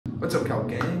What's up, Calc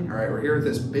Gang? All right, we're here with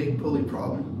this big pulley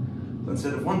problem. So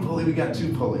instead of one pulley, we got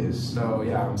two pulleys. So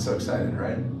yeah, I'm so excited,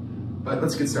 right? But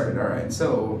let's get started. All right,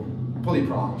 so pulley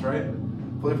problems, right?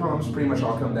 Pulley problems pretty much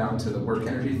all come down to the work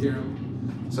energy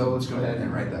theorem. So let's go ahead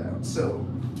and write that out. So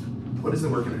what is the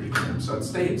work energy theorem? So it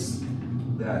states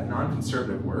that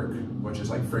non-conservative work, which is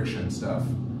like friction stuff,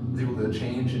 is equal to the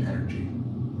change in energy.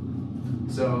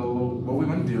 So what we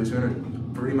want to do is we're going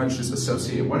to pretty much just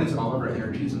associate what is all of our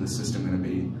energies in the system going to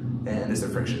be, and is there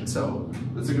friction. So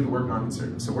let's look at the work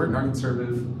non-conservative. So work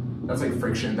non-conservative, that's like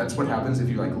friction. That's what happens if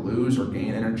you like lose or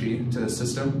gain energy to the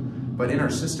system. But in our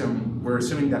system, we're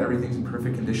assuming that everything's in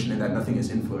perfect condition and that nothing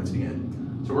is influencing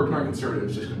it. So work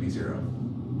non-conservative is just going to be 0.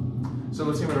 So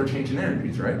let's see what our change in energy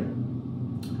is, right?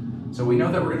 So we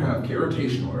know that we're going to have K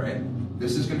rotational, right?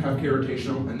 This is going to have K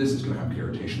rotational, and this is going to have K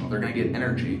rotational. They're going to get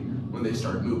energy when they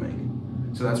start moving.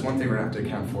 So that's one thing we're going to have to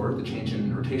account for, the change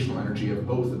in rotational energy of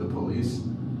both of the pulleys.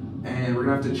 And we're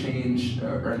going to have to change,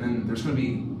 and then there's going to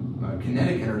be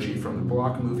kinetic energy from the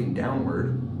block moving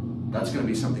downward. That's going to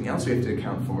be something else we have to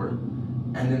account for.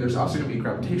 And then there's also going to be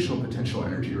gravitational potential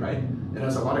energy, right? It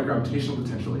has a lot of gravitational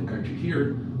potential energy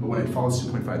here, but when it falls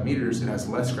 2.5 meters, it has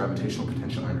less gravitational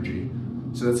potential energy.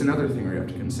 So that's another thing we have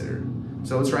to consider.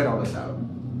 So let's write all this out.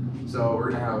 So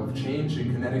we're going to have change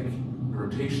in kinetic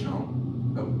rotational.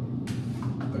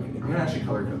 I'm going to actually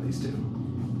color code these two,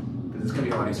 because it's going to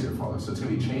be a lot easier to follow. So it's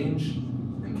going to be change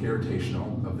in K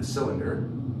rotational of the cylinder.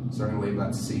 So I'm going to label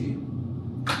that C.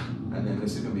 And then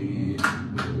this is going to be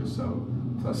blue, so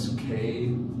plus K,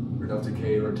 or delta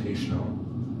K rotational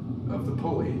of the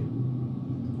pulley.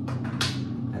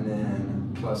 And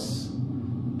then plus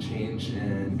change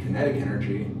in kinetic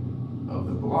energy of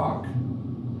the block.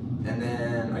 And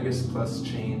then I guess plus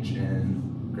change in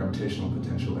gravitational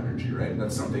potential energy, right?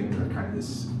 That's something that kind of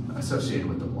is associated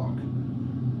with the block.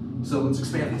 So let's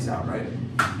expand these out, right?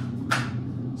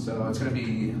 So it's going to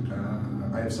be,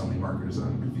 I have so many markers,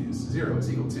 I'm confused. 0 is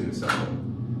equal to, so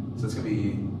it's going to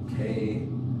be K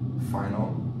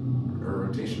final, or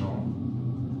rotational,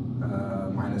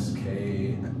 minus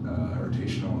K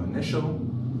rotational initial,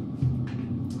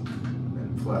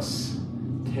 and plus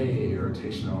K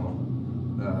rotational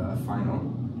final,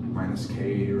 minus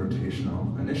K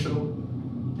rotational initial,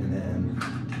 and then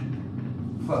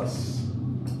plus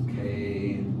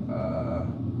K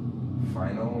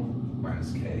final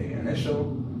minus K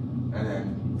initial, and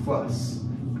then plus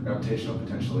gravitational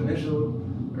potential initial,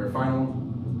 or final,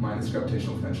 minus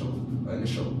gravitational potential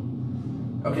initial.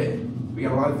 Okay, we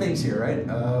got a lot of things here, right?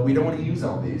 We don't want to use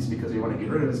all these because we want to get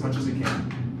rid of as much as we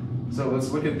can. So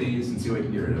let's look at these and see what we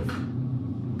can get rid of.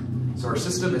 So our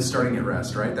system is starting at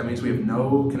rest, right? That means we have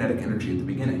no kinetic energy at the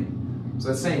beginning. So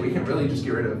that's saying we can really just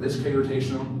get rid of this K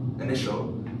rotational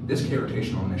initial, this K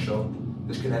rotational initial,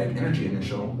 this kinetic energy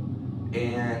initial,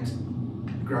 and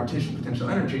gravitational potential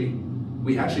energy.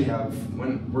 We actually have,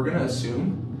 when we're going to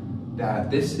assume that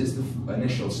this is the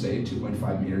initial state,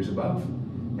 2.5 meters above,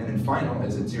 and then final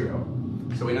is at 0.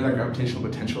 So we know that gravitational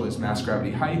potential is mass,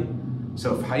 gravity, height.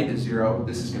 So if height is 0,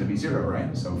 this is going to be 0,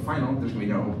 right? So final, there's going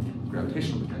to be no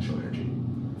gravitational potential energy.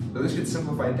 So this gets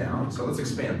simplified down, so let's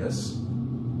expand this.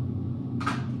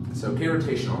 So K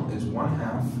rotational is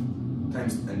 1/2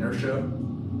 times inertia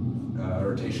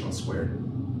rotational squared.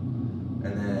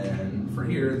 And then for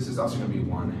here, this is also going to be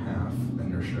 1/2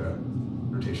 inertia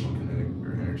rotational kinetic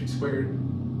or energy squared,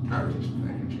 not rotational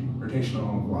kinetic energy,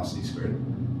 rotational velocity squared.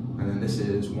 And then this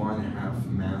is 1/2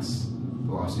 mass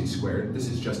velocity squared. This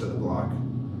is just of the block.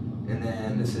 And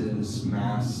then this is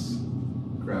mass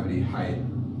gravity height.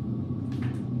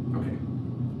 Okay.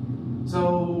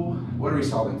 So what are we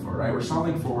solving for, right? We're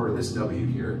solving for this W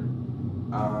here.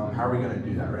 How are we going to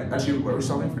do that, right? Actually, what are we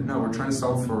solving for? No, we're trying to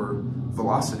solve for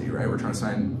velocity, right? We're trying to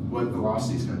find what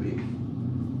velocity is going to be.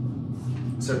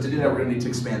 So to do that, we're going to need to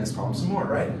expand this problem some more,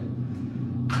 right?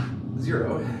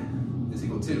 0 is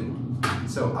equal to.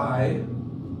 So I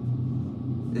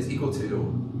is equal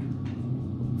to,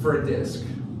 for a disk,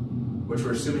 which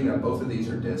we're assuming that both of these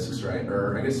are disks, right?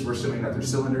 Or I guess we're assuming that they're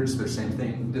cylinders, they're same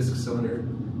thing, disk cylinder.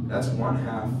 That's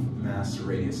 1/2 mass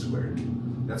radius squared.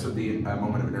 That's what the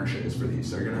moment of inertia is for these.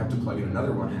 So you're gonna have to plug in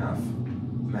another 1/2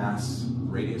 mass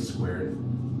radius squared,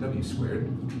 W squared.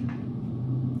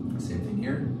 Same thing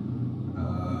here.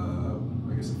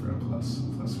 I guess if we're on plus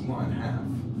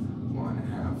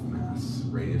 1/2 mass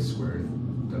radius squared,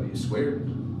 W squared,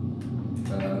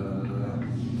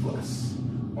 plus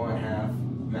 1/2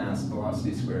 mass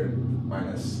velocity squared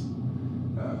minus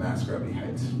mass gravity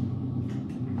height.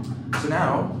 So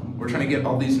now, we're trying to get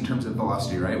all these in terms of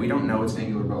velocity, right? We don't know its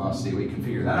angular velocity. We can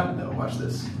figure that out though, watch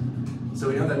this. So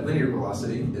we know that linear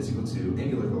velocity is equal to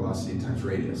angular velocity times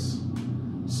radius.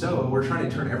 So we're trying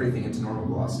to turn everything into normal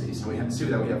velocity. So we have to see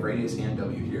that we have radius and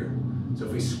w here. So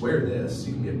if we square this,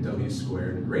 you can get w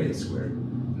squared radius squared.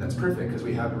 And that's perfect because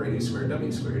we have radius squared w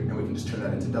squared, and we can just turn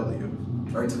that into w,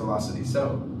 or into velocity.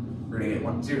 So we're gonna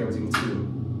get 0 is equal to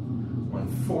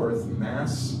 1/4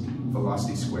 mass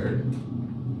velocity squared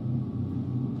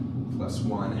plus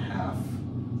 1/2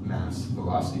 mass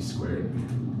velocity squared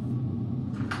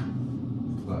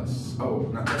plus, oh,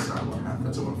 that's not 1/2,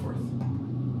 that's a 1/4.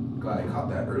 Glad I caught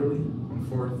that early,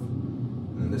 1/4.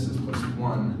 And then this is plus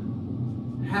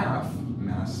 1/2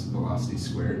 mass velocity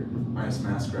squared minus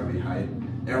mass gravity height.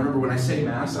 And remember, when I say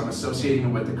mass, I'm associating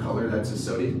it with the color that's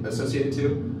associated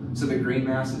to. So the green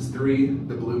mass is 3,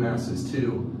 the blue mass is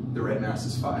 2, the red mass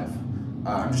is 5.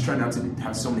 I'm just trying not to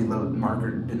have so many little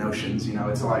marker denotions, you know,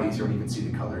 it's a lot easier when you can see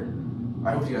the color.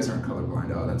 I hope you guys aren't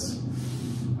colorblind. Oh,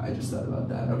 I just thought about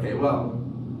that. Okay, well,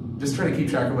 just try to keep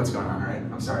track of what's going on, right?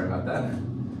 I'm sorry about that.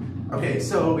 Okay,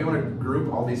 so we want to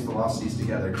group all these velocities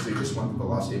together because we just want the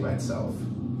velocity by itself.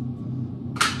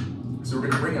 So we're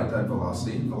going to bring out that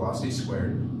velocity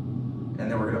squared, and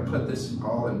then we're going to put this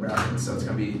all in brackets. So it's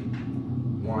going to be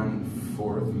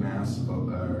 1/4 mass,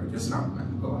 it's not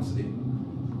velocity.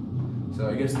 So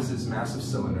I guess this is mass of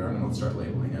cylinder. I'm going to start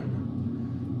labeling him.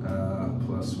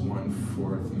 Plus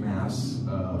 1/4 mass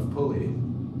of pulley,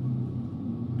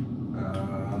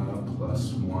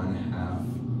 plus 1/2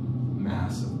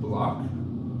 mass of block,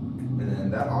 and then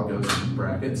that all goes in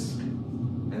brackets,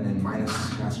 and then minus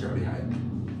mass gravity height.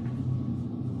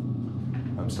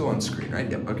 I'm still on screen, right?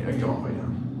 Yep, okay, I can go all the way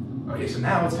down. Okay, so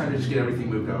now it's time to just get everything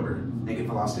moved over and get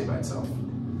velocity by itself.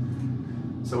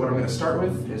 So what I'm going to start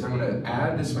with is I'm going to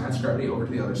add this mass gravity over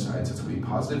to the other side. So it's going to be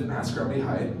positive mass gravity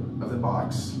height of the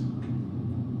box,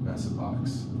 mass of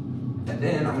box. And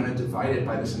then I'm going to divide it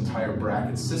by this entire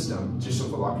bracket system, just so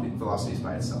velocity is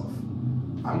by itself.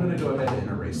 I'm going to go ahead and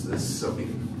erase this so we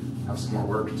can have some more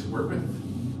work to work with.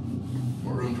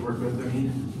 More room to work with, I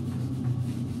mean.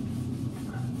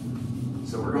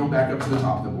 So we're going back up to the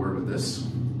top of the board with this.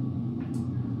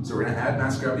 So we're going to add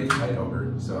mass gravity to height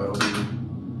over. So it'll be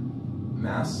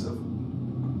mass of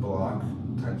block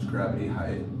times gravity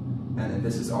height. And then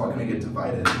this is all going to get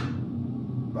divided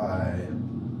by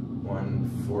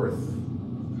 1/4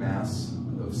 mass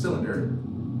of cylinder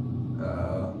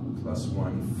plus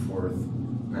 1/4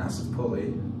 mass of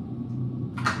pulley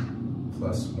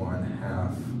plus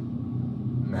 1/2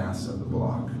 mass of the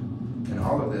block. And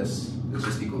all of this is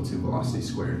just equal to velocity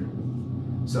squared.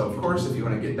 So of course, if you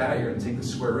want to get that, you're going to take the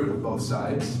square root of both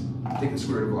sides, take the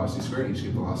square root of velocity squared, and you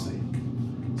should get velocity.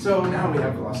 So now we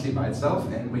have velocity by itself,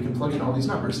 and we can plug in all these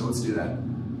numbers, so let's do that.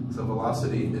 So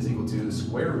velocity is equal to the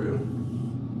square root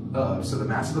of, so the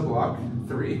mass of the block,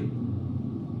 3,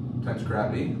 times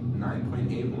gravity,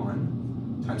 9.81,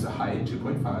 times the height,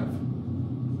 2.5,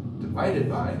 divided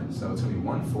by, so it's going to be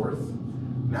 1/4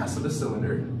 mass of the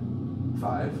cylinder,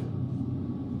 5,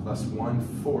 plus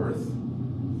 1/4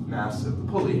 mass of the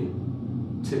pulley,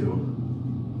 2,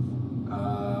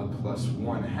 plus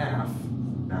 1/2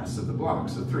 mass of the block,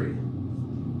 so 3.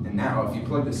 And now if you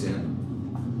plug this in,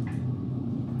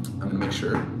 I'm going to make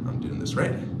sure I'm doing this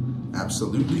right.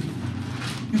 Absolutely.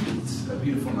 It's a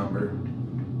beautiful number.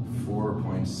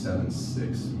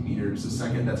 4.76 meters a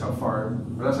second. That's how far,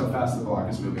 or that's how fast the block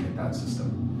is moving at that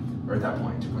system, or at that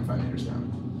point, 2.5 meters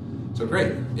down. So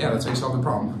great. Yeah, that's how you solve the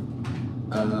problem.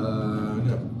 I'm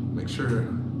gonna make sure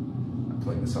I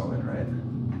plug this all in right.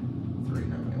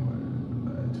 391.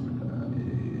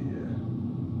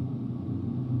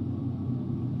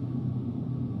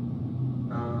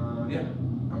 Yeah,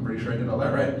 I'm pretty sure I did all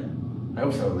that right. I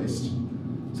hope so, at least.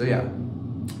 So yeah,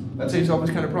 that's how you solve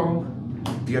this kind of problem.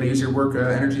 You got to use your work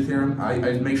energy theorem. I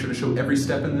make sure to show every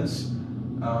step in this.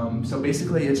 So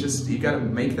basically, it's just you got to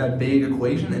make that big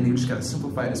equation, and you just got to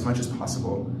simplify it as much as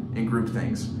possible and group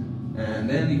things, and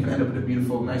then you can end up with a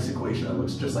beautiful, nice equation that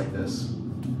looks just like this.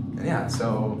 And yeah,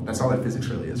 so that's all that physics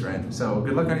really is, right? So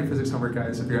good luck on your physics homework,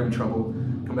 guys. If you're having trouble,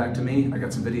 come back to me. I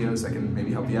got some videos I can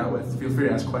maybe help you out with. Feel free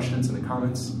to ask questions in the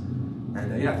comments.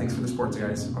 And yeah, thanks for the support,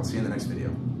 guys. I'll see you in the next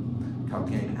video. Calc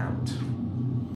Gang out.